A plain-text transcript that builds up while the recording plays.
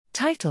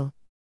Title: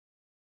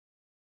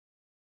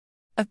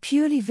 A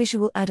purely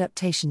visual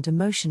adaptation to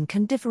motion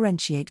can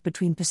differentiate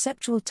between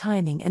perceptual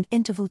timing and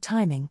interval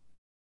timing.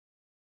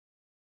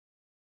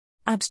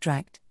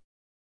 Abstract: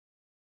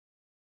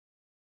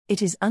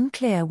 It is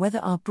unclear whether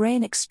our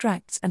brain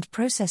extracts and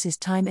processes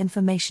time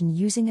information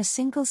using a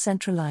single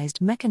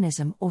centralized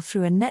mechanism or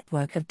through a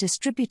network of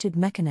distributed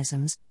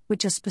mechanisms,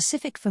 which are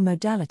specific for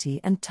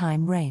modality and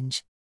time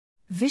range.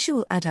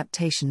 Visual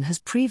adaptation has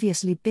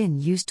previously been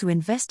used to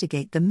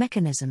investigate the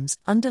mechanisms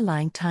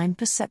underlying time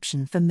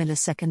perception for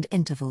millisecond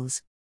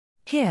intervals.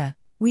 Here,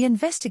 we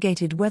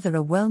investigated whether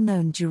a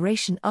well-known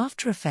duration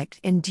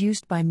aftereffect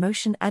induced by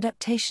motion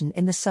adaptation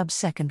in the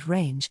sub-second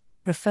range,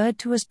 referred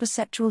to as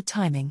perceptual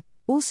timing,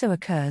 also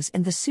occurs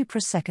in the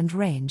suprasecond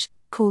range,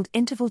 called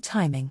interval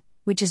timing,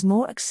 which is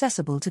more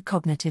accessible to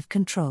cognitive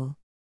control.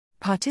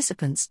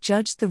 Participants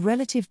judged the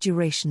relative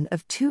duration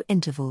of two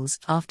intervals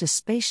after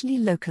spatially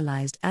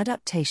localized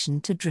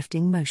adaptation to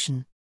drifting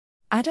motion.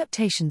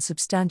 Adaptation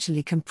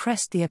substantially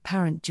compressed the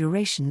apparent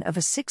duration of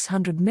a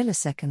 600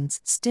 milliseconds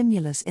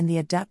stimulus in the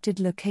adapted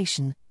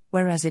location,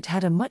 whereas it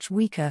had a much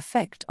weaker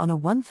effect on a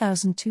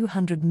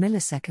 1200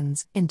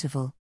 milliseconds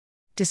interval.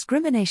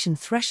 Discrimination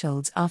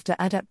thresholds after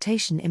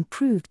adaptation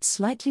improved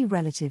slightly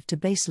relative to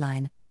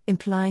baseline,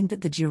 implying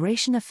that the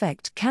duration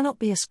effect cannot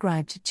be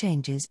ascribed to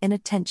changes in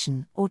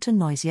attention or to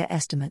noisier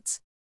estimates.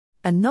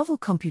 A novel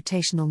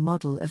computational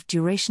model of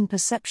duration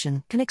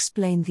perception can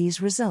explain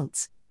these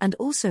results, and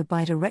also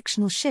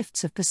bidirectional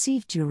shifts of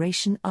perceived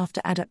duration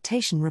after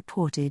adaptation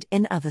reported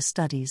in other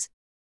studies.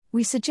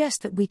 We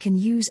suggest that we can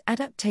use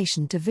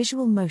adaptation to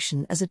visual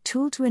motion as a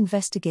tool to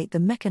investigate the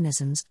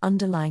mechanisms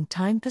underlying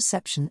time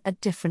perception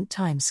at different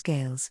time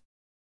scales.